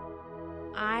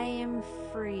 I am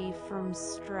free from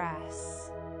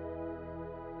stress.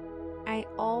 I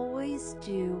always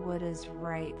do what is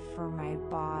right for my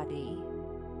body.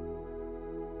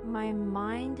 My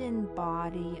mind and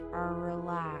body are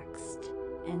relaxed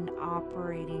and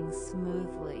operating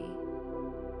smoothly.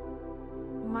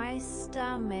 My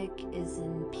stomach is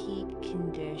in peak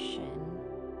condition.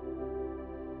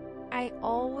 I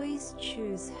always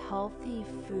choose healthy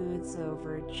foods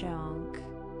over junk.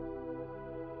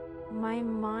 My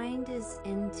mind is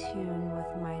in tune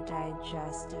with my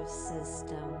digestive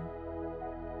system.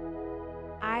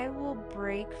 I will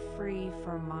break free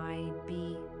from my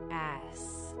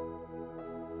BS.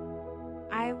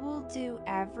 I will do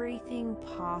everything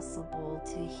possible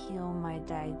to heal my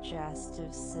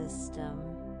digestive system.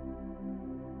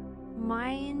 My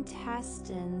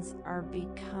intestines are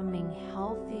becoming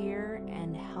healthier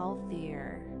and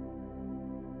healthier.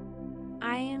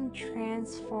 I am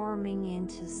transforming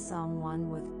into someone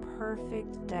with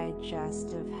perfect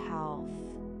digestive health.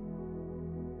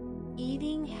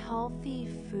 Eating healthy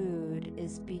food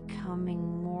is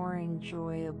becoming more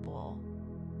enjoyable.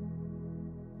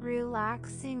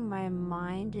 Relaxing my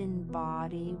mind and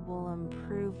body will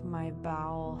improve my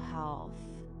bowel health.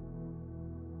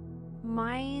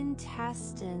 My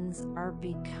intestines are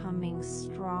becoming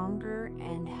stronger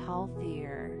and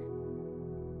healthier.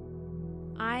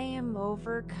 I am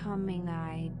overcoming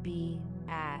IBS.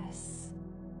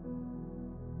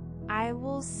 I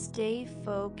will stay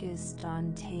focused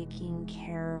on taking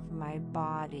care of my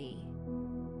body.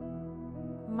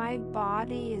 My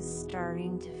body is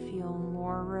starting to feel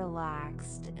more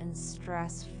relaxed and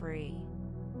stress-free.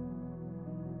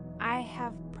 I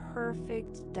have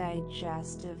perfect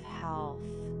digestive health.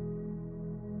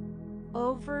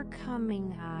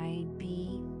 Overcoming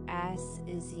IBS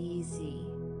is easy.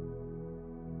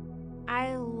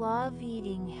 I love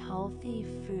eating healthy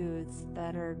foods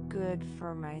that are good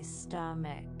for my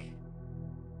stomach.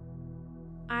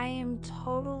 I am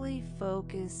totally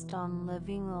focused on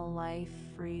living a life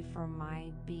free from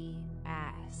my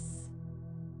BS.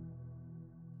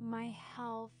 My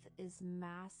health is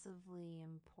massively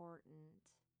important.